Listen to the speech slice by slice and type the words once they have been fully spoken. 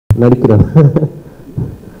நடிக்கிறேன்.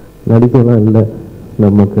 நடிக்கலாம் இல்லை,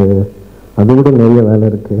 நமக்கு அது கூட நிறைய வேலை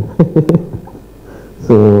இருக்குது.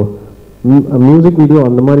 ஸோ மியூசிக் வீடியோ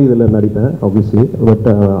அந்த மாதிரி இதில் நடிப்பேன் ஆப்வியஸ்லி. பட்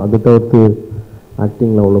அதை தவிர்த்து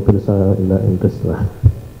ஆக்டிங்கில் அவ்வளோ பெருசாக இல்லை இன்ட்ரெஸ்ட் தான்.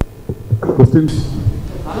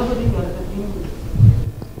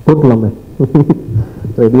 போட்டலாமே,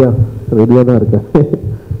 ரெடியாக தான் இருக்கேன்.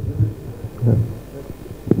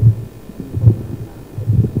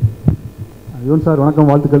 யுவன் சார் வணக்கம்,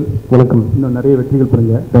 வாழ்த்துக்கள். வணக்கம். இன்னும் நிறைய வெற்றிகள்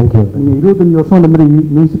பெறுங்க. தேங்க்யூ. நீங்கள் 25 வருஷம் அந்த மாதிரி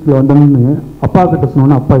மியூசிக்கில் வந்தோம்னு அப்பா கிட்ட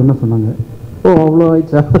சொன்னோன்னா அப்பா என்ன சொன்னாங்க? ஓ அவ்வளோ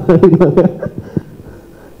ஆயிடுச்சா?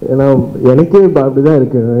 ஏன்னா எனக்கே இப்போ அப்படி தான்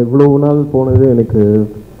இருக்கு. இவ்வளோ நாள் போனது எனக்கு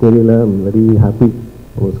தெரியல. Very happy.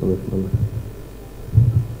 ஓ சந்தோஷம்.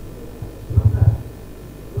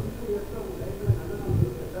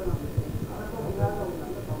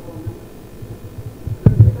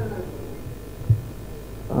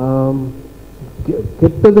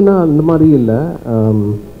 கெட்டதுன்னா அந்த மாதிரி இல்லை.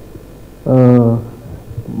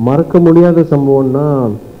 மறக்க முடியாத சம்பவம்னா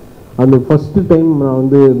அந்த ஃபஸ்ட்டு டைம் நான்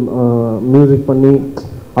வந்து மியூசிக் பண்ணி,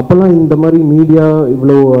 அப்போல்லாம் இந்த மாதிரி மீடியா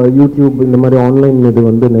இவ்வளோ யூடியூப் இந்த மாதிரி ஆன்லைன் இது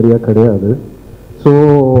வந்து நிறையா கிடையாது. ஸோ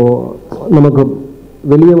நமக்கு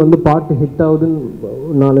வெளியே வந்து பாட்டு ஹிட் ஆகுதுன்னு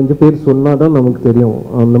 4-5 பேர் சொன்னால் தான் நமக்கு தெரியும்.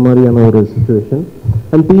 அந்த மாதிரியான ஒரு சுச்சுவேஷன்.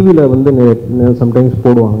 அண்ட் டிவியில் வந்து சம்டைம்ஸ்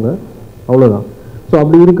போடுவாங்க, அவ்வளோதான். ஸோ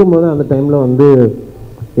அப்படி இருக்கும்போது அந்த டைமில் வந்து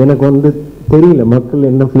எனக்கு வந்து தெரியல மக்கள்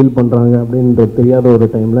என்ன ஃபீல் பண்ணுறாங்க அப்படின்றது தெரியாத ஒரு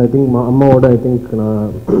டைமில் ஐ திங்க் அம்மாவோட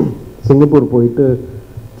நான் சிங்கப்பூர் போயிட்டு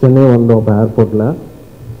சென்னை வந்தோம். அப்போ ஏர்போர்ட்டில்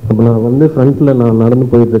அப்போ நான் வந்து ஃப்ரண்ட்டில் நான் நடந்து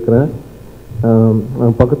போயிட்டுருக்கிறேன்.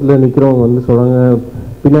 பக்கத்தில் நிற்கிறவங்க வந்து சொல்கிறாங்க,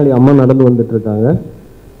 பின்னாடி அம்மா நடந்து வந்துட்டுருக்காங்க,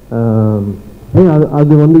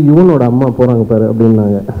 அது வந்து யுவனோட அம்மா போகிறாங்க பாரு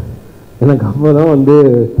அப்படின்னாங்க. எனக்கு அப்போ தான் வந்து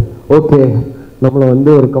ஓகே நம்மளை வந்து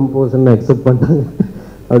ஒரு கம்போசர்னு அக்செப்ட் பண்ணிட்டாங்க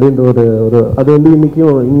அப்படின்ற ஒரு அது வந்து இன்னைய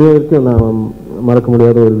வரைக்கும் நான் மறக்க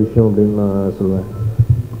முடியாத ஒரு விஷயம் அப்படின்னு நான் சொல்லுவேன்.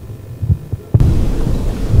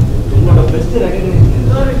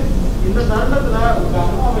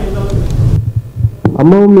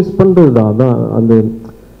 அம்மாவும் மிஸ் பண்ணுறது தான். அதான் அந்த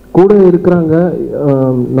கூட இருக்கிறாங்க.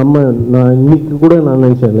 நான் இன்னைக்கு கூட நான்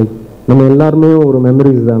நினச்சேன், லைக் நம்ம எல்லாருமே ஒரு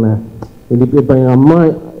மெமரிஸ் தானே. இப்போ எங்கள் அம்மா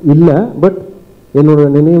இல்லை, பட் என்னோட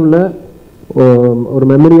நினைவில் ஒரு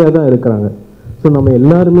மெமரியாக தான் இருக்கிறாங்க. ஸோ நம்ம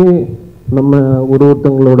எல்லாருமே நம்ம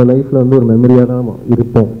ஒருத்தவங்களோட லைஃப்பில் வந்து ஒரு மெமரியாக தான்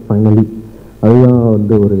இருப்போம் ஃபைனலி. அதுதான்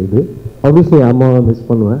வந்து ஒரு இது. ஆப்வியஸ்லி அம்மாவை மிஸ்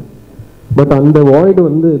பண்ணுவேன். பட் அந்த வாய்டு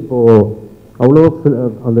வந்து இப்போது அவ்வளோ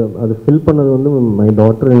அது ஃபில் பண்ணது வந்து my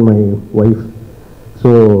daughter and my wife.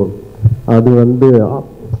 So அது வந்து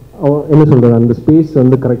என்ன சொல்கிறது, அந்த ஸ்பேஸ்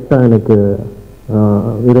வந்து கரெக்டாக எனக்கு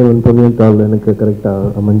இறைவன் பொன்னியத்தால் எனக்கு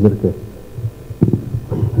கரெக்டாக அமைஞ்சிருக்கு.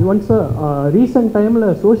 யுவன் சார், ரீசெண்ட் டைமில்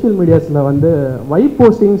சோஷியல் மீடியாஸில் வந்து வைப்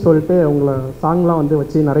போஸ்டிங் சொல்லிட்டு உங்களை சாங்லாம் வந்து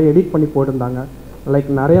வச்சு நிறைய எடிட் பண்ணி போட்டிருந்தாங்க. லைக்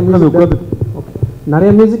நிறைய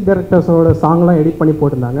மியூசிக் டைரக்டர்ஸோட சாங்லாம் எடிட் பண்ணி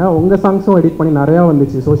போட்டிருந்தாங்க. உங்கள் சாங்ஸும் எடிட் பண்ணி நிறையா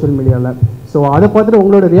வந்துச்சு சோஷியல் மீடியாவில். ஸோ அதை பார்த்துட்டு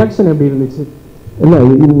உங்களோட ரியாக்ஷன் எப்படி இருந்துச்சு? இல்லை,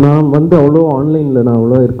 நான் வந்து அவ்வளோ ஆன்லைனில் நான்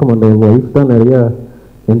அவ்வளோ இருக்க மாட்டேன். எங்கள் ஒய்ஃப் தான் நிறையா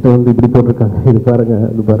என்கிட்ட வந்து இப்படி போட்டிருக்காங்க, இது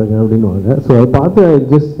பாருங்க அப்படின்வாங்க. ஸோ அதை பார்த்து I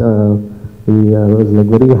just was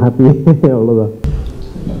like very happy. அவ்வளோதான்.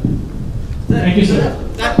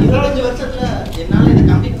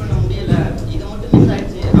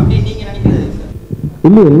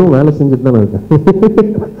 இல்லை, இன்னும் வேலை செஞ்சுட்டு தான் இருக்கேன்.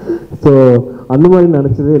 ஸோ அந்த மாதிரி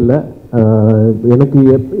நினச்சதே இல்லை. எனக்கு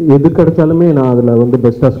எது கிடைச்சாலுமே நான் அதில் வந்து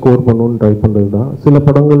பெஸ்ட்டாக ஸ்கோர் பண்ணணும்னு ட்ரை பண்ணுறது தான். சில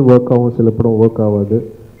படங்கள் ஒர்க் ஆகும், சில படம் ஒர்க் ஆகாது.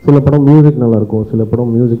 சில படம் மியூசிக் நல்லாயிருக்கும், சில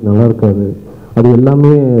படம் மியூசிக் நல்லா இருக்காது. அது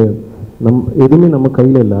எல்லாமே எதுவுமே நம்ம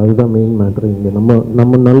கையில் இல்லை. அதுதான் மெயின் மேட்ரு இங்கே.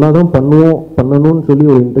 நம்ம நல்லா தான் பண்ணணும்னு சொல்லி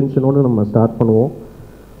ஒரு இன்டென்ஷனோடு நம்ம ஸ்டார்ட் பண்ணுவோம்.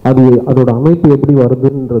 அதோட அமைப்பு எப்படி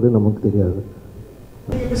வருதுன்றது நமக்கு தெரியாது.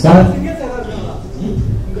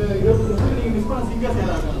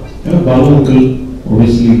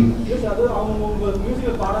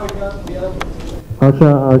 ஆஷா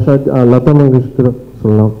லதா மங்கேஷ்கர்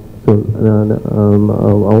சொல்லலாம்.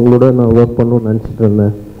 அவங்களோட நான் ஒர்க் பண்ணணும்னு நினச்சிட்டு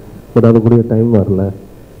இருந்தேன். பட் அதுக்குரிய டைம் வரல.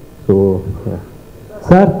 So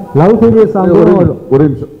sir, love failure song ஒரு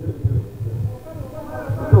நிமிஷம்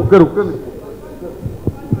உட்கார்.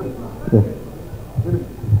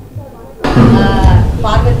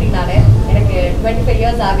 பார்வதி நானே, எனக்கு 25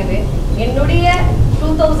 இயர்ஸ் ஆகுது. என்னுடைய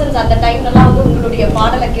 2000s அந்த டைம்லலாம் வந்து உங்களுடைய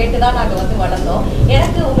பாடலை கேட்டுதான் நாங்கள் வந்து வளர்ந்தோம்.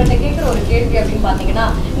 எனக்கு உங்கள்கிட்ட கேட்குற ஒரு கேள்வி அப்படின்னு பார்த்தீங்கன்னா,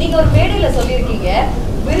 நீங்கள் ஒரு மேடையில் சொல்லியிருக்கீங்க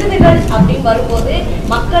விருதுகள் அப்படின்னு வரும்போது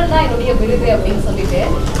மக்கள் தான் என்னுடைய விருது அப்படின்னு சொல்லிட்டு.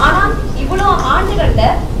 ஆனால் இவ்வளோ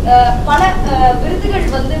ஆண்டுகளில் பல விருதுகள்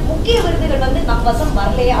வந்து முக்கிய விருதுகள் வந்து நம் வசம்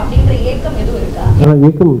வரலையே அப்படின்ற ஏக்கம் எதுவும் இருக்கா?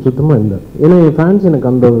 ஏக்கம் சுத்தமாக இல்லை. ஏன்னா என் ஃபேன்ஸ்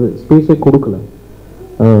எனக்கு அந்த ஸ்பேஸே கொடுக்கல.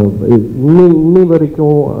 இன்னி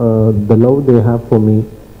வரைக்கும் the love they have for me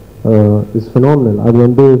is phenomenal. அது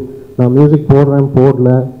வந்து நான் மியூசிக் போடல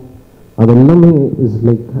அது எல்லாமே is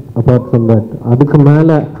like apart from that. அதுக்கு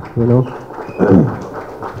மேலே you know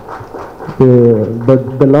but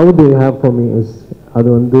the love they have for me is அது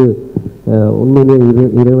வந்து உண்மையிலேயே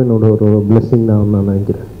இறைவனோட ஒரு பிளெஸிங் தான் நான்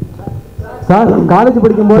நினைக்கிறேன். சார் காலேஜ்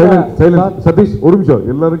படிக்கும்போது சதீஷ் ஒரு நிமிஷம்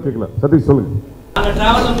எல்லாரும் கேட்கலாம். சதீஷ் சொல்லுங்க. நாங்கள்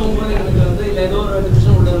ட்ராவலில் போகும்போது எனக்கு வந்து இல்லை ஏதோ ஒரு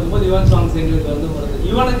டிஸ்கஷன் உள்ள இருக்கும்போது யுவன் சாங்ஸ் எங்களுக்கு வந்து வருது.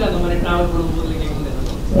 யுவனுக்கு அந்த மாதிரி ட்ராவல் பண்ணும்போது கேட்கும்போது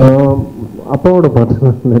அப்பாவோட பாட்டு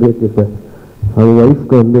நிறைய கேட்பேன். அது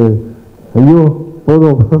ஒய்ஃப்க்கு வந்து ஐயோ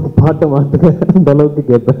போதும் பாட்டை மாற்றுக்க அந்த அளவுக்கு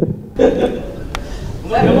கேட்பேன்.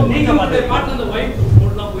 நீங்கள் பாட்டு அந்த ஒய்ஃப்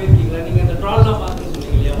மூடலாம் போயிருக்கீங்களா? நீங்கள் அந்த ட்ராவல்லாம் பார்த்துன்னு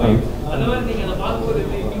சொன்னீங்க இல்லையா ஒய்ஃப், அந்த மாதிரி நீங்கள் அதை பார்க்கும்போது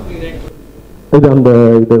இது அந்த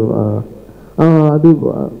இது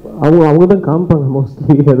அது அவங்க தான் காமிப்பாங்க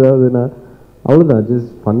மோஸ்ட்லி. ஏதாவதுன்னா அவ்வளோதான்,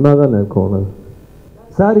 ஜஸ்ட் ஃபன்னாக தான் இருக்கும்.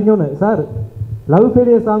 சார் இன்னொன்று sir, love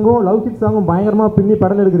failure சாங்கும் love kit சாங்கும் பயங்கரமாக பின்னி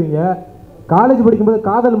படம் எடுக்கிறீங்க. காலேஜ் படிக்கும்போது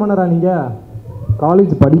காதல் மன்னரா நீங்கள்?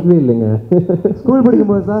 காலேஜ் படிக்கவே இல்லைங்க. ஸ்கூல்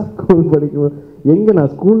படிக்கும்போது சார்? ஸ்கூல் படிக்கும்போது எங்கே,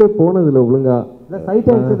 நான் ஸ்கூல்லே போனதில்லை ஒழுங்கா. இல்லை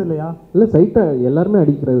சைட்டாக அடிச்சது இல்லையா? இல்லை சைட்டாக எல்லாருமே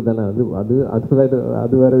அடிக்கிறது தானே.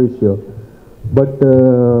 அது வேறு விஷயம். பட்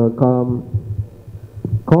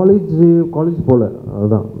காலேஜ் போல,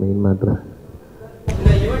 அதுதான் மெயின் மேட்ரு.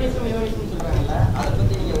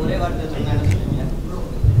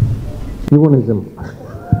 யுவனிசம்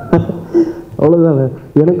அவ்வளோதானே.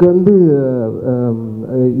 எனக்கு வந்து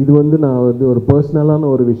இது வந்து நான் வந்து ஒரு பர்சனலான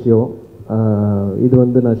ஒரு விஷயம். இது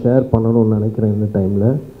வந்து நான் ஷேர் பண்ணணும்னு நினைக்கிறேன் இந்த டைமில்.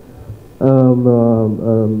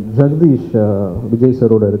 ஜெகதீஷ் விஜய்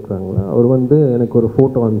சரோட இருக்கிறாங்களா, அவர் வந்து எனக்கு ஒரு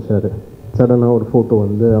ஃபோட்டோ அனுப்பிச்சார். சடனாக ஒரு ஃபோட்டோ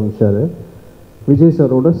வந்து அனுப்பிச்சார். விஜய்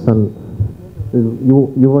சரோட சன்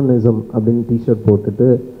யுவனிசம் அப்படின்னு டிஷர்ட் போட்டுட்டு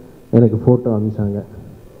எனக்கு ஃபோட்டோ அனுப்பிச்சாங்க.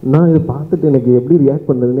 நான் இதை பார்த்துட்டு எனக்கு எப்படி ரியாக்ட்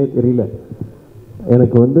பண்ணுறதுனே தெரியல.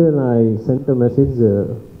 எனக்கு வந்து நான் சென்ட் அ மெசேஜ்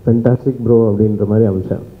ஃபென்டாஸ்டிக் ப்ரோ அப்படின்ற மாதிரி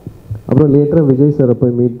அனுப்பிச்சேன். அப்புறம் லேட்டராக விஜய் சாரை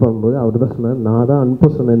போய் மீட் பண்ணும்போது அவர் தான் சொன்னார், நான் தான் அனுப்ப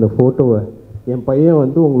சொன்னேன் இந்த ஃபோட்டோவை, என் பையன்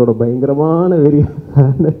வந்து உங்களோட பயங்கரமான வெறி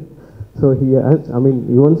ஃபேனு. ஸோ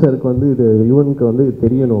யுவன் சாருக்கு வந்து இது யுவனுக்கு வந்து இது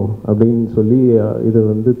தெரியணும் அப்படின்னு சொல்லி இது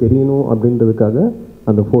வந்து தெரியணும் அப்படின்றதுக்காக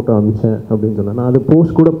அந்த ஃபோட்டோ அனுப்பிச்சேன் அப்படின்னு சொன்னேன். நான் அதை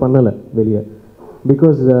போஸ்ட் கூட பண்ணலை வெளியே,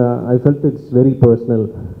 because I felt it's very personal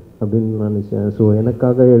அப்படின்னு நினச்சேன். ஸோ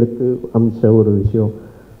எனக்காக எடுத்து அனுப்பிச்ச ஒரு விஷயம்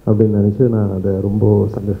அப்படின்னு நினச்சி நான் அதை ரொம்ப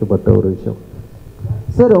சந்தோஷப்பட்ட ஒரு விஷயம்.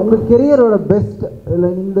 சார், உங்கள் கெரியரோட பெஸ்ட் இல்லை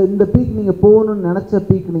இந்த பீக் நீங்கள் போகணுன்னு நினச்ச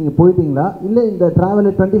பீக் நீங்கள் போயிட்டீங்களா? இல்லை இந்த ட்ராவல்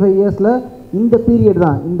 25 இயர்ஸில் இந்த பீரியட்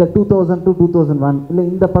தான், இந்த 2000 to 2001 இல்லை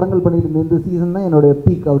இந்த படங்கள் பண்ணிட்டு இருந்த இந்த சீசன் தான் என்னுடைய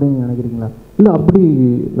பீக் அப்படின்னு நினைக்கிறீங்களா? இல்லை அப்படி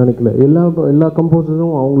நினைக்கல. எல்லா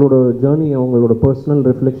கம்போசரும் அவங்களோட ஜேர்னி, அவங்களோட பர்சனல்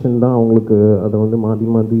ரிஃப்ளெக்ஷன் தான் அவங்களுக்கு அதை வந்து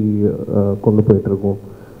மாற்றி கொண்டு போயிட்டுருக்கோம்.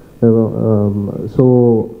 ஸோ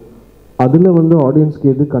அதில் வந்து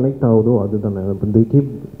ஆடியன்ஸ்க்கு எது கனெக்ட் ஆகுதோ அதுதானே.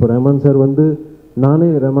 இப்போ ரஹ்மான் சார் வந்து நானே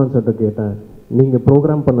ரஹ்மான் சார்கிட்ட கேட்டேன், நீங்கள்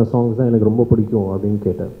ப்ரோக்ராம் பண்ண சாங்ஸ் தான் எனக்கு ரொம்ப பிடிக்கும் அப்படின்னு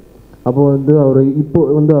கேட்டேன். அப்போ வந்து இப்போ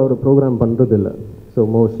வந்து அவர் ப்ரோக்ராம் பண்ணுறதில்ல. ஸோ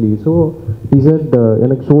மோஸ்ட்லி he said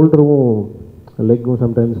எனக்கு ஷோல்டரும் லெக்கும்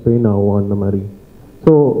சம்டைம்ஸ் பெயின் ஆகும் அந்த மாதிரி.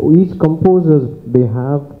 So each composers they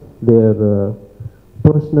have their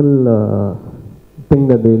personal thing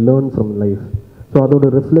that they learn from life. So அதோட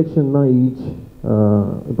ரிஃப்ளெக்ஷன் தான் ஈச்.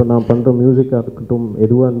 இப்போ நான் பண்ணுற மியூசிக்காக இருக்கட்டும்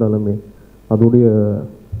எதுவாக இருந்தாலுமே அதோடைய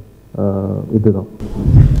இதுதான்.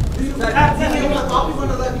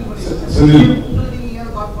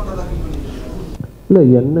 இல்லை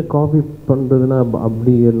என்ன காப்பி பண்ணுறதுன்னா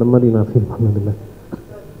அப்படி இந்த மாதிரி நான் ஃபீல் பண்ணதில்லை.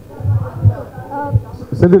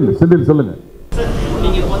 செந்தில் சொல்லுங்க.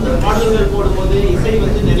 நீங்கள் வந்து பாடல்கள் போடும்போது இசை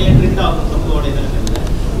வந்து நிறைய ட்ரெண்ட் ஆகும் சமூக வலைதளங்களில்.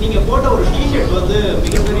 நீங்கள் போட்ட ஒரு டிஷர்ட் வந்து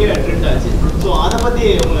மிகப்பெரிய ட்ரெண்ட் ஆச்சு. ஸோ அதை பற்றி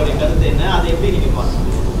உங்களுடைய கருத்து என்ன? அதை எப்படி நீங்கள் பார்க்கணும்?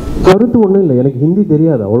 கருத்து ஒன்றும் இல்லை, எனக்கு ஹிந்தி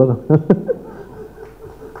தெரியாது, அவ்வளோதான்.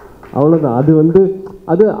 அவ்வளோதான். அது வந்து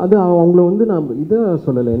அது அவங்கள வந்து நான் இதை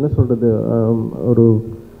சொல்லலை, என்ன சொல்கிறது, ஒரு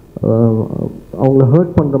அவங்கள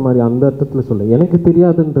ஹர்ட் பண்ணுற மாதிரி அந்த அர்த்தத்தில் சொல்ல, எனக்கு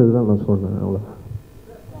தெரியாதுன்றது தான் நான் சொன்னேன். அவ்வளோ.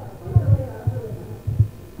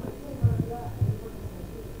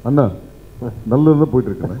 அண்ணா நல்லதான்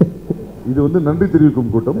போயிட்டு இருக்கேன். இது வந்து நன்றி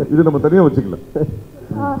தெரிவிக்கும் கூட்டம், இது நம்ம தனியாக வச்சுக்கலாம்.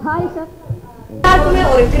 Hi sir. எல்லாருக்குமே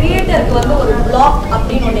ஒரு கிரியேட்டருக்கு வந்து ஒரு பிளாக்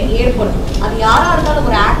அப்படின்னு ஒன்று ஏற்படும். அது யாராக இருந்தாலும்,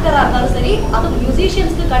 ஒரு ஆக்டராக இருந்தாலும் சரி, அதுவும்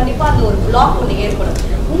மியூசிஷியன்ஸ்க்கு கண்டிப்பாக அந்த ஒரு பிளாக் ஒன்று ஏற்படும்.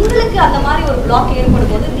 உங்களுக்கு அந்த மாதிரி ஒரு பிளாக்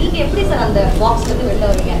ஏற்படும் போது நீங்கள் எப்படி சார் அந்த பாக்ஸ்லேருந்து வெளில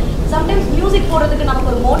வரீங்க? சம்டைம்ஸ் மியூசிக் போடுறதுக்கு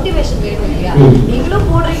நமக்கு ஒரு மோட்டிவேஷன் வேணும் இல்லையா? நீங்களும்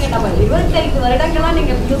போடுறீங்க, நம்ம 25 வருடங்களாக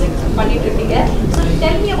நீங்கள் மியூசிக் பண்ணிட்டு இருக்கீங்க. So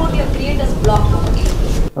tell me about your creators black.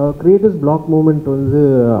 Creators black moment வந்து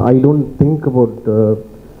ஐ டோன்ட் திங்க் அபவுட்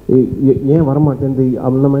ஏன் வரமாட்டேன்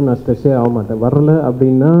அந்த மாதிரி நான் ஸ்ட்ரெஸ்ஸே ஆக மாட்டேன். வரல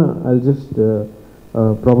அப்படின்னா I just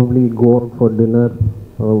probably go out for dinner,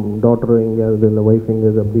 daughter எங்கேயாவது இல்லை ஒய்ஃப்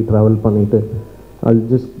எங்கேயாவது அப்படி ட்ராவல் பண்ணிவிட்டு அது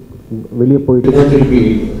ஜஸ்ட் வெளியே போயிட்டு திருப்பி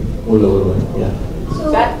உள்ள வருவேன்.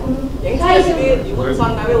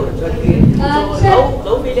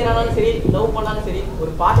 லவ் ஃபெயிலியர் ஆனாலும் சரி, லவ் பண்ணாலும் சரி,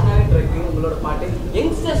 ஒரு பாட்டுனாலே ட்ரக் உங்களோட பாட்டு.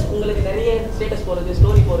 யங்ஸ்டர்ஸ் உங்களுக்கு நிறைய ஸ்டேட்டஸ் போகிறது,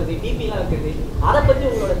 ஸ்டோரி போகிறது, டிபிலாம் இருக்குது, அதை பற்றி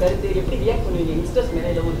உங்களோட கருத்து எப்படி ரியாக்ட் பண்ணுவீங்க? யங்ஸ்டர்ஸ்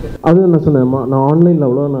நிறைய லவ் இருக்குது. அது நான் சொன்னேன், நான் ஆன்லைனில்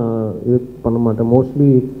அவ்வளோ நான் இது பண்ண மாட்டேன்.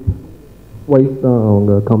 மோஸ்ட்லி ஒய்ஃப் தான்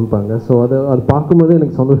அவங்க காமிப்பாங்க. ஸோ அது பார்க்கும்போது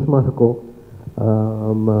எனக்கு சந்தோஷமாக இருக்கும்.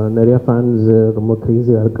 நிறையா ஃபேன்ஸ் ரொம்ப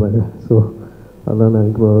க்ரேஸியாக இருக்கிறாங்க. ஸோ அதான்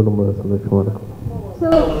எனக்கு ரொம்ப சந்தோஷமாக இருக்கும்.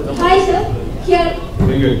 So, hi sir, here.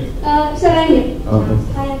 Sir, I'm here.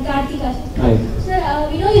 I am Karthika. Hi. Sir,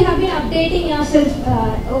 we know you have been updating yourself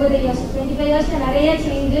over the years. 25 years, நிறைய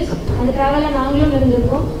changes. அந்த travel-ல நாங்களும்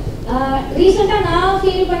இருந்திருக்கோம். ரீசெண்டாக நான்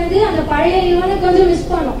ஃபீல் பண்ணது அந்த பழைய யுவனை கொஞ்சம்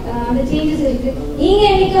மிஸ் பண்ணோம். அந்த சேஞ்சஸ் இருக்கு. நீங்க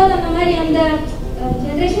என்னைக்காவது அந்த மாதிரி அந்த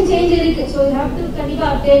ஜெனரேஷன் சேஞ்ச் இருக்கு. ஸோ யூ ஹேவ் டு கண்டிப்பாக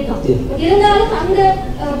அப்டேட் தான். பட் இருந்தாலும் அந்த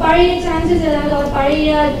பழைய சான்சஸ் ஏதாவது ஒரு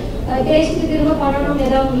பழைய டேஸ்ட்டுக்கு திரும்ப பண்ணணும்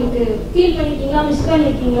ஏதாவது உங்களுக்கு ஃபீல் பண்ணிருக்கீங்களா, மிஸ்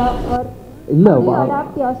பண்ணிருக்கீங்களா? இல்லை,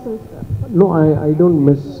 adapt yourself. No, I don't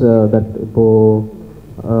miss that. இப்போது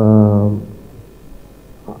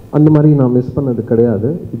அந்த மாதிரி நான் மிஸ் பண்ணது கிடையாது.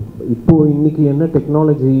 இப்போது இன்றைக்கி என்ன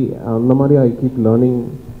டெக்னாலஜி அந்த மாதிரி I keep learning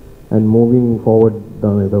and moving forward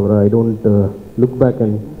தானே தவிர I don't look back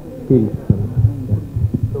and feel.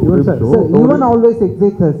 Yuvan always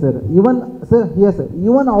excites us, sir.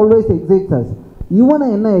 Yuvan always excites us. யுவனை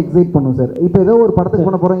என்ன எக்ஸைட் பண்ணும் சார்? இப்போ ஏதோ ஒரு படத்துக்கு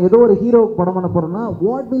பண்ண போகிறோம், ஏதோ ஒரு ஹீரோ படம் பண்ண போகிறோம்னா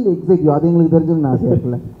வாட் வில் எக்ஸைட் யூ? அது எங்களுக்கு தெரிஞ்சுக்கணும் ஆசையாக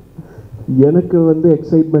இருக்குல்ல. எனக்கு வந்து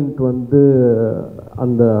எக்ஸைட்மெண்ட் வந்து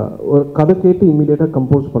அந்த ஒரு கதை கேட்டு இம்மீடியட்டாக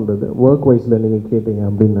கம்போஸ் பண்ணுறது, ஒர்க் வைஸில் நீங்கள் கேட்டீங்க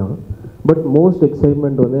அப்படின்னா. பட் மோஸ்ட்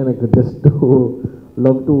எக்ஸைட்மெண்ட் வந்து எனக்கு just to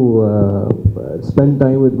love to spend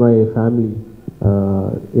time with my family,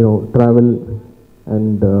 you know, travel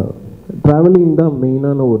and travelling தான்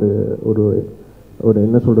மெயினான ஒரு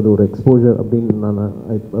என்ன சொல்கிறது, ஒரு எக்ஸ்போஜர் அப்படின்னு நான்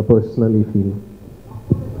I personally feel.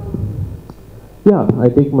 I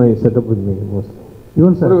take my setup with me mostly.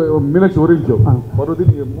 Yuvan sir, Meenakshi ஒரு நிமிஷம். பார்வதி,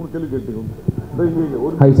 நீங்கள் 3 கேள்வி கேட்டீங்க.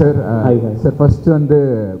 Hi sir. சார், ஃபர்ஸ்ட் வந்து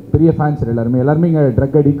பெரிய ஃபேன்ஸ் சார். எல்லாருமே இங்கே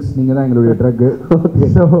ட்ரக் அடிக்ட்ஸ், நீங்கள் தான் எங்களுடைய ட்ரக்கு.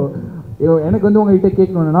 ஸோ எனக்கு வந்து உங்கள்கிட்ட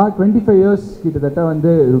கேட்கணுன்னா 25 இயர்ஸ் கிட்டத்தட்ட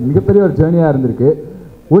வந்து மிகப்பெரிய ஒரு ஜேர்னியாக இருந்திருக்கு.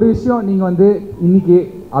 ஒரு விஷயம் நீங்கள் வந்து இன்னைக்கு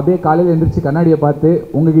அப்படியே காலையில் எழுந்திரிச்சு கண்ணாடியை பார்த்து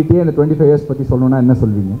உங்ககிட்டயே அந்த 25 இயர்ஸ் பற்றி சொல்லணும்னா என்ன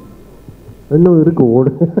சொல்வீங்க? இன்னும் இருக்கு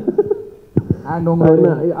ஓடு. அண்ட் உங்கள்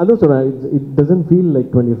அதுவும் சொல்கிறேன், it doesn't feel like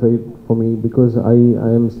 25 for me because I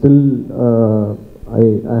am still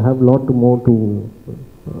I have lot to more to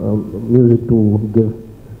music to give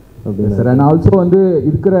அப்படின்னு சார். அண்ட் ஆல்சோ வந்து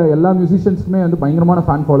இருக்கிற எல்லா மியூசிஷியன்ஸுக்குமே வந்து பயங்கரமான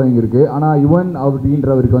ஃபேன் ஃபாலோயிங் இருக்குது. ஆனால் யுவன்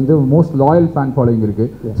அப்படின்றவருக்கு வந்து மோஸ்ட் லாயல் ஃபேன் ஃபாலோயிங்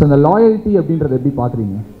இருக்குது. ஸோ அந்த லாயல்ட்டி அப்படின்றத எப்படி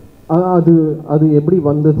பார்க்குறீங்க? அது எப்படி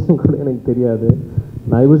வந்ததுன்னு கூட எனக்கு தெரியாது.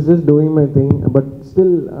 I was just doing my thing. But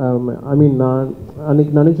still I மீன், நான்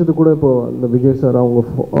அன்றைக்கி நினச்சது கூட இப்போது இந்த விஜய் சார்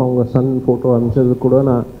அவங்க சன் ஃபோட்டோ அனுப்பிச்சது கூட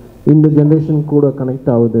நான் இந்த ஜென்ரேஷன் கூட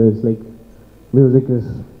கனெக்ட் ஆகுது. It's like music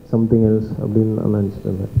is something else அப்படின்னு நான் நினச்சிட்டு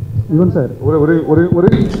இருந்தேன். யுவன் சார், ஒரு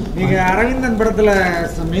நீங்கள் அரவிந்தன் படத்தில்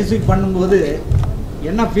மியூசிக் பண்ணும்போது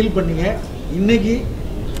என்ன ஃபீல் பண்ணீங்க? இன்னைக்கு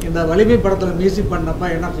இந்த வலிமை படத்தில் மியூசிக் பண்ணப்போ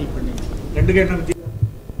என்ன ஃபீல் பண்ணீங்க? ரெண்டுக்கு என்ன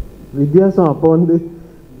வித்தியாசம்? அப்போ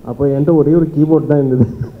என்கிட்ட ஒரே ஒரு கீபோர்ட் தான் இருந்தது.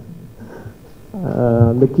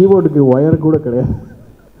 அந்த கீபோர்டுக்கு ஒயர் கூட கிடையாது.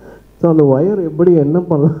 ஸோ அந்த ஒயர் எப்படி என்ன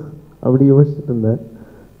பண்ணலாம் அப்படி யோசிச்சுட்டு இருந்தேன்.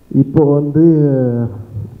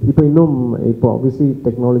 இப்போ இன்னும் obviously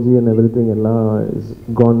technology and every thing எல்லாம் is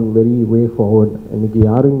Khan very way forward. இன்றைக்கி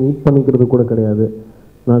யாரும் மீட் பண்ணிக்கிறது கூட கிடையாது.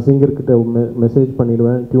 நான் சிங்கர்கிட்ட மெசேஜ்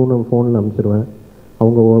பண்ணிடுவேன், டியூனை ஃபோனில் அனுப்பிச்சிடுவேன்,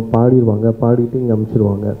 அவங்க பாடிடுவாங்க, பாடிட்டு இங்கே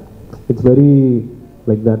அனுப்பிச்சிடுவாங்க. It's very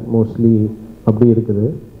like that mostly அப்படி இருக்குது.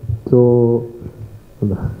 ஸோ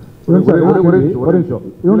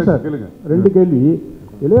யுவன் சார், 2 கேள்வி.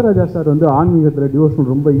 இளையராஜா சார் வந்து ஆன்மீகத்தில்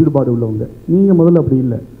டிவோஷனல் ரொம்ப ஈடுபாடு உள்ளவங்க. நீங்கள் முதல்ல அப்படி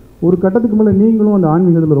இல்லை. ஒரு கட்டத்துக்கு மேலே நீங்களும் அந்த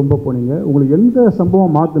ஆன்மீகத்தில் ரொம்ப போனீங்க. உங்களுக்கு எந்த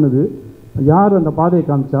சம்பவம் மாற்றினது? யார் அந்த பாதையை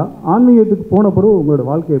காமிச்சா? ஆன்மீகத்துக்கு போன பிறகு உங்களோட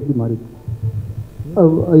வாழ்க்கை எப்படி மாறிச்சு?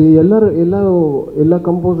 எல்லா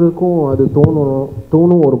கம்போசருக்கும் அது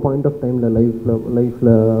தோணும் ஒரு பாயிண்ட் ஆஃப் டைமில்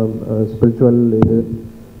லைஃப்பில் ஸ்பிரிச்சுவல் இது.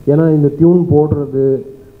 ஏன்னா இந்த டியூன் போடுறது,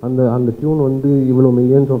 அந்த டியூன் வந்து இவ்வளோ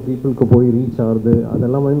மில்லியன்ஸ் ஆஃப் பீப்புளுக்கு போய் ரீச் ஆகுது.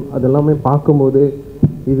 அதெல்லாமே பார்க்கும்போது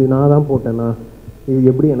இது நான் தான் போட்டேன்னா, இது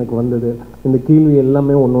எப்படி எனக்கு வந்தது, இந்த கேள்வி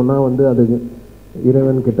எல்லாமே ஒன்றா வந்து அது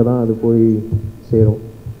இறைவன்கிட்ட தான் அது போய் சேரும்.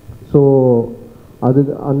 ஸோ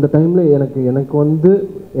அந்த டைமில் எனக்கு வந்து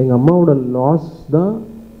எங்கள் அம்மாவோட லாஸ் தான்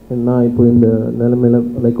நான் இப்போ இந்த நிலைமையில்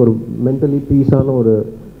லைக் ஒரு மென்டலி பீஸான ஒரு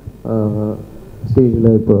ஸ்டேஜில்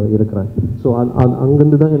இப்போ இருக்கிறேன். ஸோ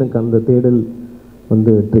அங்கேருந்து தான் எனக்கு அந்த தேடல்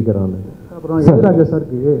வந்து ட்ரிகர் ஆனது. அப்புறம் இளையராஜா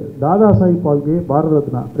சாருக்கு தாதா சாஹிப் பால்கே பாரத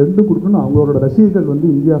ரத்னா ரெண்டும் கொடுக்கணும் அவங்களோட ரசிகர்கள் வந்து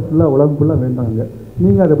இந்தியா ஃபுல்லாக உலகம் ஃபுல்லாக வேண்டாங்க.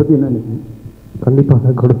 நீங்கள் அதை பற்றி என்ன நினைக்கிறீங்க?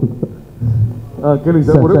 கண்டிப்பாக கொடுக்கணும். கேளுங்க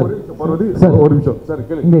சார். ஒரு நிமிஷம் சார்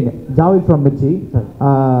கேளுங்க. இங்கே ஜாவித் ஃப்ரம் மிர்ச்சி.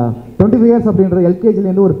 25 இயர்ஸ் அப்படின்றது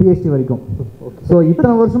எல்கேஜிலேருந்து ஒரு பிஹெச்டி வரைக்கும். ஸோ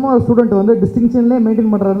இத்தனை வருஷமாக ஒரு ஸ்டூடெண்ட் வந்து டிஸ்டிங்ஷன்லேயே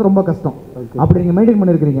மெயின்டைன் பண்ணுறது ரொம்ப கஷ்டம். அப்படி நீங்கள் மெயின்டைன்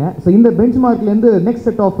பண்ணியிருக்கிறீங்க. ஸோ இந்த பெஞ்ச் மார்க்லேருந்து நெக்ஸ்ட்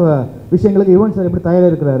செட் ஆஃப் விஷயங்களுக்கு யுவன் சார் எப்படி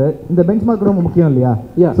தயாராக இருக்கிறாரு? இந்த பெஞ்ச் மார்க் ரொம்ப முக்கியம் இல்லையா?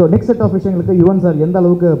 ஸோ நெக்ஸ்ட் செட் ஆஃப் விஷயங்களுக்கு யுவன் சார் எந்த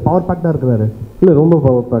அளவுக்கு பவர் பேக்டாக இருக்கிறாரு? இல்லை, ரொம்ப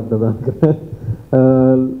பவர் பேக்டாக தான் இருக்கிறேன்.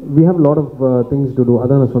 We have a lot of things to do.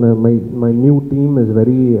 அதான் நான் சொன்னேன், my new team is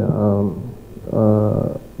very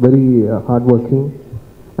hardworking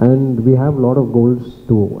and we have a lot of goals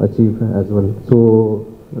to achieve as well. So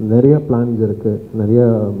நிறைய பிளான்ஸ் இருக்குது, நிறைய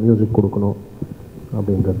மியூசிக் கொடுக்கணும்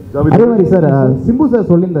அப்படின்றது. அதே மாதிரி சார் சிம்பு சார்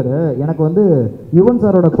சொல்லியிருந்தாரு, எனக்கு வந்து யுவன்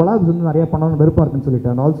சாரோட கொலாப்ஸ் வந்து நிறைய பண்ணணும்னு விருப்பம் இருக்குன்னு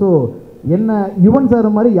சொல்லிட்டு. அண்ட் ஆல்சோ என்ன யுவன் சார்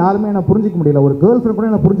மாதிரி யாருமே என்ன புரிஞ்சிக்க முடியல, ஒரு கேர்ள் ஃப்ரெண்ட் கூட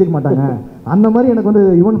என்ன புரிஞ்சிக்க மாட்டாங்க. அந்த மாதிரி எனக்கு வந்து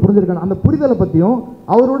யுவன் புரிஞ்சிருக்காங்க. அந்த புரிதலை பற்றியும்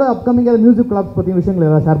அவரோட அப்கமிங் மியூசிக் கொலாப்ஸ் பற்றியும் விஷயங்களை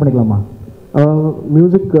ஏதாவது ஷேர் பண்ணிக்கலாமா?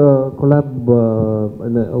 மியூசிக் கொலாப்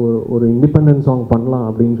ஒரு இண்டிபெண்டன்ட் சாங் பண்ணலாம்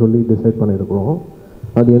அப்படின்னு சொல்லி டிசைட் பண்ணியிருக்கிறோம்.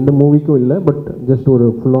 அது எந்த மூவிக்கும் இல்லை, பட் ஜஸ்ட் ஒரு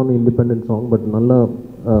full on independent song, but நல்லா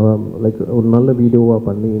லைக் ஒரு நல்ல வீடியோவாக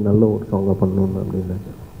பண்ணி நல்ல ஒரு சாங்காக பண்ணணும் அப்படின்னு.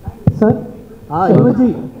 சார் சிவஜி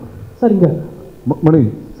சார் இங்கே மணி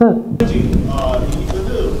sir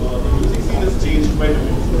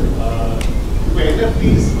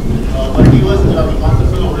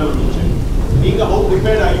how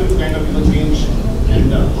prepared are you to kind of change,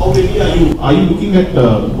 and how ready are you looking at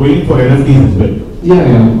going for NFTs as well?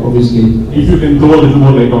 Yeah, obviously. If you can throw a little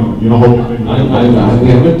more light on, how prepared. We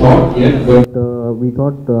haven't thought yet, but we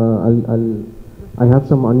thought I have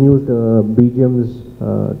some unused BGMs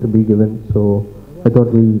to be given, so I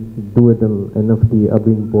thought we'll do it in NFT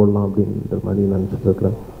அப்படின்னு போடலாம் அப்படின்ற மாதிரி நினச்சிட்டு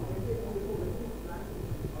இருக்கிறேன்.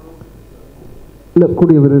 இல்லை,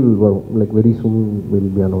 கூடிய விரைவில் வரும். Like very soon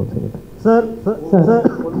will be announcing it. Sir sir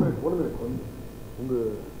உங்க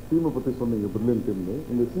டீமை பத்தி சொன்னீங்க, பிரில்லியன்ட் டீம்னு.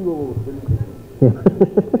 இந்த சிஓ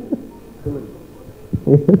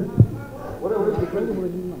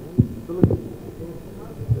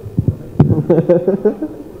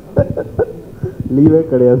லீவே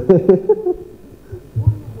கிடையாது.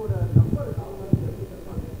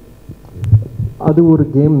 அது ஒரு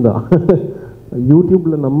கேம் தான்,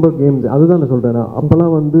 யூடியூப்பில் நம்பர் கேம்ஸ். அதுதான் நான் சொல்கிறேன்.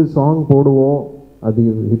 அப்போல்லாம் வந்து சாங் போடுவோம், அது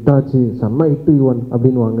ஹிட் ஆச்சு, செம்ம ஹிட்டு யுவன்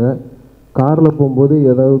அப்படின்வாங்க. காரில் போகும்போது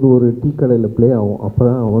ஏதாவது ஒரு டீ கடையில் ப்ளே ஆகும், அப்போ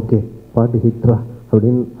தான் ஓகே பாட்டு ஹிட்ரா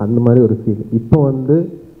அப்படின்னு அந்த மாதிரி ஒரு ஃபீல். இப்போ வந்து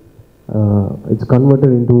it's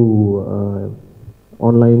converted into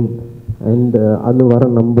online and அது வர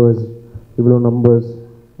நம்பர்ஸ், இவ்வளோ நம்பர்ஸ்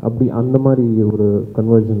அப்படி அந்த மாதிரி ஒரு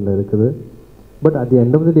கன்வர்ஷனில் இருக்குது. But at the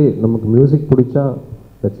end of the டே நமக்கு மியூசிக் பிடிச்சா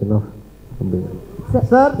தட்ஸ் இனஃப் அப்படின்னு.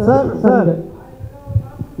 சார் சார் சார்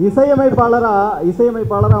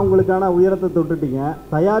இசையமைப்பாளராக உங்களுக்கான உயரத்தை தொட்டுட்டீங்க.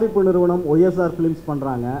 தயாரிப்பு நிறுவனம் ஒய்எஸ்ஆர் ஃபிலிம்ஸ்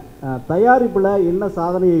பண்ணுறாங்க. தயாரிப்பில் என்ன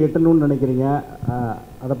சாதனையை எட்டணும்னு நினைக்கிறீங்க?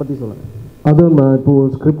 அதை பற்றி சொல்லுங்கள். அது நான்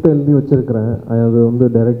இப்போது ஸ்கிரிப்ட் எழுதி வச்சுருக்கிறேன். அது வந்து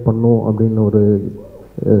டைரக்ட் பண்ணும் அப்படின்னு ஒரு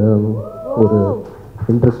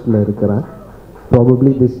இன்ட்ரெஸ்டில் இருக்கிறேன்.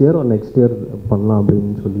 Probably this year R next year பண்ணலாம்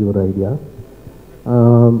அப்படின்னு சொல்லி ஒரு ஐடியா.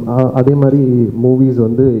 அதே மாதிரி மூவிஸ்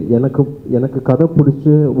வந்து எனக்கு கதை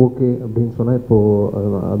பிடிச்சி ஓகே அப்படின்னு சொன்னால்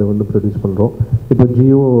இப்போது அதை வந்து ப்ரொடியூஸ் பண்ணுறோம். இப்போ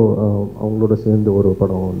ஜியோ அவங்களோட சேர்ந்து ஒரு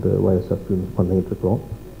படம் வந்து ஒய்எஸ்ஆர் ஃபிலிம்ஸ் பண்ணிகிட்டு இருக்கோம்.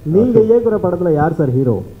 நீங்கள் இயக்குற படத்தில் யார் சார்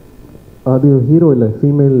ஹீரோ? அது ஹீரோ இல்லை,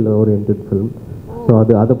 ஃபீமேல் ஓரியன்ட் ஃபிலிம். ஸோ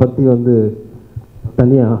அதை பற்றி வந்து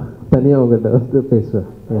தனியாக அவங்ககிட்ட வந்து பேசுவேன்.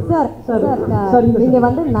 சார் நீங்கள்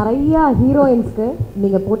வந்து நிறைய ஹீரோயின்ஸ்க்கு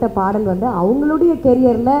நீங்கள் போட்ட பாடல் வந்து அவங்களுடைய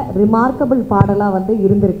கெரியரில் ரிமார்க்கபிள் பாடலாக வந்து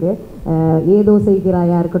இருந்திருக்கு. ஏதோ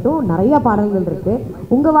செய்கிறாயா இருக்கட்டும், நிறையா பாடல்கள் இருக்குது.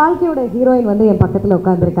 உங்கள் வாழ்க்கையோட ஹீரோயின் வந்து என் பக்கத்தில்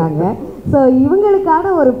உட்காந்துருக்காங்க. ஸோ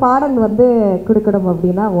இவங்களுக்கான ஒரு பாடல் வந்து கொடுக்கணும்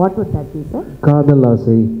அப்படின்னா what would that B sir? காதல்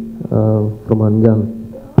ஆசை ஃப்ரம் அஞ்சான்.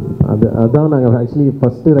 அதான் நாங்கள் ஆக்சுவலி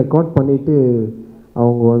ஃபஸ்ட்டு ரெக்கார்ட் பண்ணிவிட்டு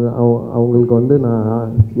அவங்களுக்கு வந்து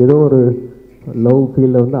நான் ஏதோ ஒரு லவ்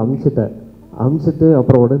ஃபீலில் வந்து அமுச்சிட்டு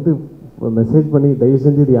அப்புறம் உடனே மெசேஜ் பண்ணி தயவு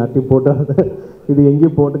செஞ்சு இது யார்ட்டையும் போட்டாத, இது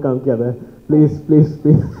எங்கேயும் போட்டு காமிக்காத ப்ளீஸ் ப்ளீஸ்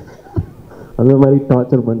ப்ளீஸ் அந்த மாதிரி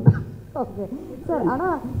டார்ச்சர் பண்ணிட்டேன். ஓகே சார்,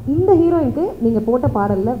 ஆனால் இந்த ஹீரோயினுக்கு நீங்கள் போட்ட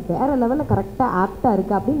பாடலில் வேறு லெவலில் கரெக்டாக ஆப்டாக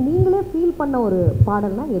இருக்குது அப்படின்னு நீங்களே ஃபீல் பண்ண ஒரு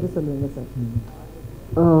பாடல்னா எது சொல்லுவீங்க sir?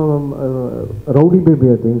 Rowdy Baby,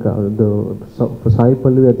 I think. For Sai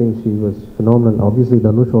Pallavi, I think she was phenomenal. Obviously,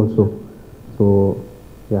 Dhanush also. So,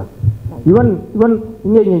 yeah. இவன்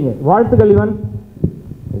இங்கே வாழ்த்துக்கள் இவன்.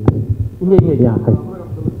 இங்கே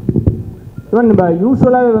இவன் நம்ம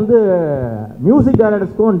யூஸ்வலாகவே வந்து மியூசிக்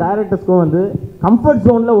டைரக்டர்ஸ்க்கும் வந்து கம்ஃபர்ட்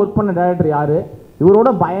ஜோனில் ஒர்க் பண்ண டேரக்டர் யார், இவரோட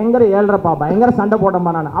பயங்கர ஏழ்றப்பா பயங்கர சண்டை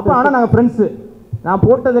போட்டோம்ப்பா நான். அப்போ ஆனால் நாங்கள் ஃப்ரெண்ட்ஸு, நான்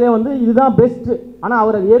போட்டதுலேயே வந்து இதுதான் பெஸ்ட்டு, ஆனால்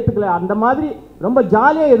அவர் அதை ஏற்றுக்கல. அந்த மாதிரி ரொம்ப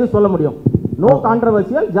ஜாலியாக எது சொல்ல முடியும்? நோ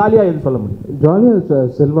கான்ட்ரவர்சியல், ஜாலியாக எது சொல்ல முடியும்? ஜாலியாக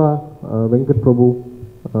செல்வா, வெங்கட் பிரபு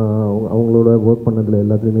அவங்களோட ஒர்க் பண்ணதில்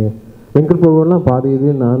எல்லாத்துலேயுமே வெங்கட் பிரபுலாம் பாதி இது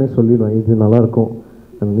நானே சொல்லிடுவேன், இது நல்லாயிருக்கும்,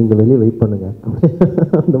 நீங்கள் வெளியே வெயிட் பண்ணுங்கள்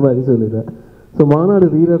அந்த மாதிரி சொல்லிடுவேன். ஸோ மாநாடு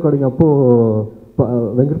ரீ ரெக்கார்டிங் அப்போது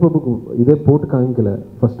வெங்கட் பிரபுக்கு இதே போட்டு காமிக்கல.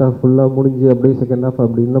 ஃபர்ஸ்ட் ஹாஃப் ஃபுல்லாக முடிஞ்சு அப்படியே செகண்ட் ஹாஃப்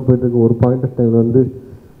அப்படின்லாம் போயிட்டுருக்கு. ஒரு பாயிண்ட் ஆஃப் டைம் வந்து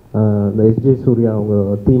இந்த எஸ்ஜே சூர்யா அவங்க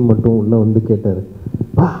டீம் மட்டும் உள்ளே வந்து கேட்டார்,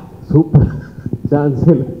 பா சூப்பர் சான்ஸ்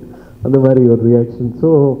இல்லை, அந்த மாதிரி ஒரு ரியாக்ஷன். ஸோ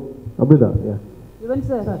அப்படிதான். யுவன்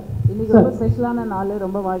சார், இன்னைக்கு ரொம்ப ஸ்பெஷலான நாள்,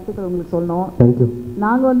 ரொம்ப வாழ்த்துக்கள் உங்களுக்கு சொன்னோம். தேங்க்யூ.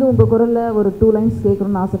 நாங்கள் வந்து உங்கள் குரலில் ஒரு 2 lines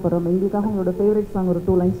கேட்கணும்னு ஆசைப்படுறோம். எங்களுக்காக உங்களோட ஃபேவரட் சாங் ஒரு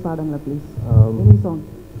 2 lines பாடுங்களா ப்ளீஸ். Any song.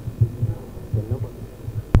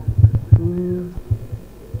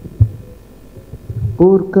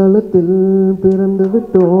 போர்க்காலத்தில் பிறந்து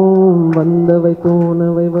விட்டோம், வந்தவை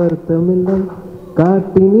போனவை வருத்தமில்லை,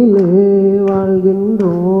 காட்டினிலே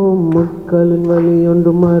வாழ்கின்றோம், முட்களின் வழி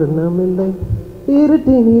ஒன்றும் மரணமில்லை,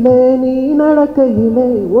 இருட்டினிலே நீ நடக்கையிலே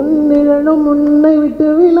உன் நிழலும் உன்னை விட்டு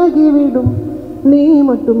விலகிவிடும், நீ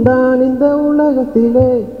மட்டும்தான் இந்த உலகத்திலே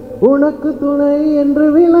உனக்கு துணை என்று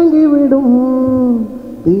விளங்கிவிடும்,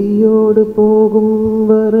 தீயோடு போகும்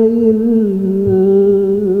வரையில்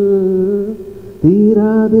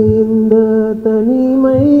தீராது இந்த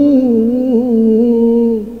தனிமை,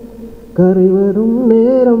 கரை வரும்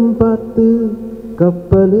நேரம் பார்த்து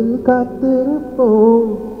கப்பலில் காத்திருப்போம்,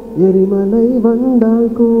 எரிமலை வந்தால்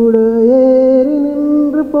கூட ஏறி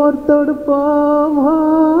நின்று போர் தொடுப்போம்.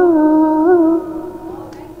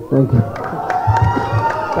 Thank you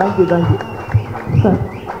thank you thank you sir.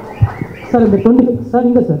 Sir இந்த 20 சார்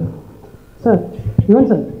இங்கே sir, sir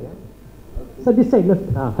Yuvan sir, sir this side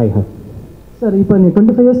left. High high sir. இப்போ நீங்கள்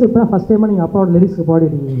 25 years இப்போ ஃபஸ்ட் டைமாக நீங்கள் அப்பாவோட லிரிக்ஸ்க்கு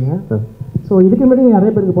பாடிருக்கீங்க. ஸோ இதுக்கு முன்னாடி நீங்கள்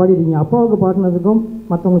நிறைய பேருக்கு பாடிருக்கீங்க. அப்பாவுக்கு பாடினதுக்கும்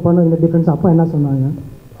மற்றவங்களுக்கு பாடினது இந்த டிஃப்ரென்ஸ் அப்பா என்ன சொன்னாங்க?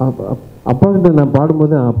 அப்பா கிட்ட நான்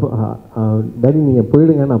பாடும்போது அப்பா டேடி நீங்கள்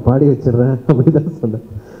போயிடுங்க நான் பாடி வச்சிடுறேன் அப்படி தான் சொன்னேன்.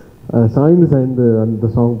 சாய்ந்து அந்த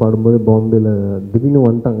சாங் பாடும்போது பாம்பேயில் திடீர்னு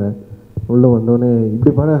வந்துட்டாங்க. உள்ளே வந்தோடனே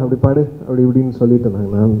இப்படி பாடு அப்படி பாடு அப்படி இப்படின்னு சொல்லிட்டு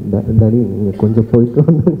இருந்தாங்க. நான் டேடி நீங்கள் கொஞ்சம் போயிட்டு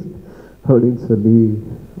வந்தாங்க அப்படின்னு சொல்லி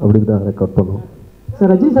அப்படி தான் ரெக்கார்ட் பண்ணோம். சார்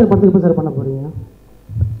ரஜினி சார் படத்துக்கு எப்போ சார் பண்ண போகிறீங்க?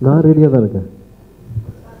 நான் ரெடியாக தான் இருக்கேன்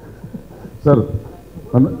சார்.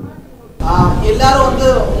 எல்லாரும் வந்து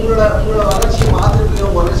உங்களோட வளர்ச்சியை மாத்திருக்கு,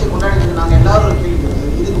 உங்க வளர்ச்சியை கொண்டாடிட்டு நாங்கள் எல்லாரும் ஒரு ஃபீல் இருக்குது.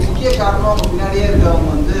 இதுக்கு முக்கிய காரணம் அவங்க பின்னாடியே இருக்கவங்க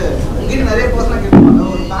வந்து உங்ககிட்ட நிறைய பர்சனாக கேட்பாங்க.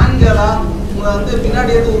 ஒரு ஃபேன் கேர்லா உங்களை வந்து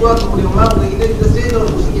பின்னாடி எடுத்து உருவாக்கக்கூடியவங்களா உங்ககிட்ட இந்த ஸ்டேஜில்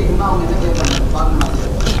ஒரு கொஸ்டின் கேட்கணும்னா அவங்க என்ன கேட்பாங்க பார்க்கணும்.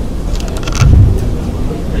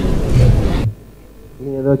 நீ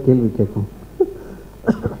ஏதோ கேள்வி கேட்கும்.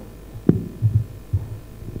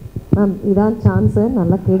 மேம் இதான் சான்ஸு,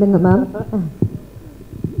 நல்லா கேளுங்க மேம்.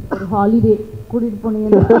 ஒரு ஹாலிடே கூட்டிகிட்டு போனீங்க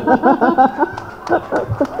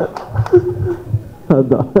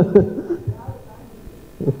அதான்.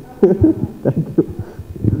 தேங்க்யூ.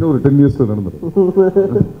 இன்னும் ஒரு 10 years நடந்துடும்.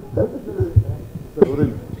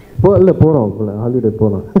 இல்லை போகிறோம் ஹாலிடே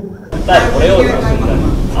போகலாம்.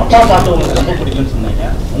 அப்பா பாட்டு உங்களுக்கு ரொம்ப பிடிக்கும்னு சொன்னீங்க.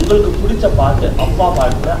 உங்களுக்கு பிடிச்ச பாட்டு அப்பா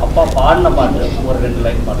பாட்டுல அப்பா பாடின பாட்டு ஒரு 2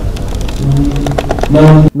 லைன் பாடுங்க.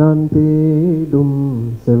 நான் தேடும்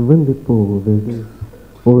செவ்வந்தி போவது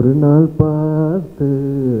ஒரு நாள் பார்த்து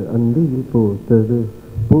அந்தியில் போத்தது,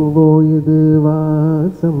 பூவோ இது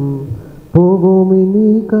வாசம் போவோம் இனி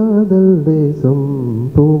காதல் தேசம்,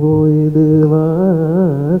 பூவோ இது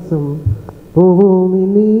வாசம் போவோம்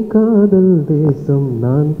இனி காதல் தேசம்,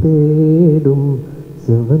 நான் தேடும்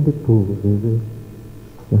செவ்வந்தி போவது.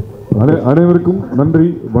 அனைவருக்கும் நன்றி,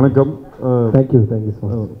 வணக்கம். Thank you so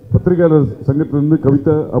much. பத்திரிகையாளர் சங்கத்திலிருந்து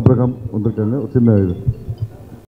கவிதா அப்ரஹாம் வந்திருக்காங்க. ஒரு சின்ன இது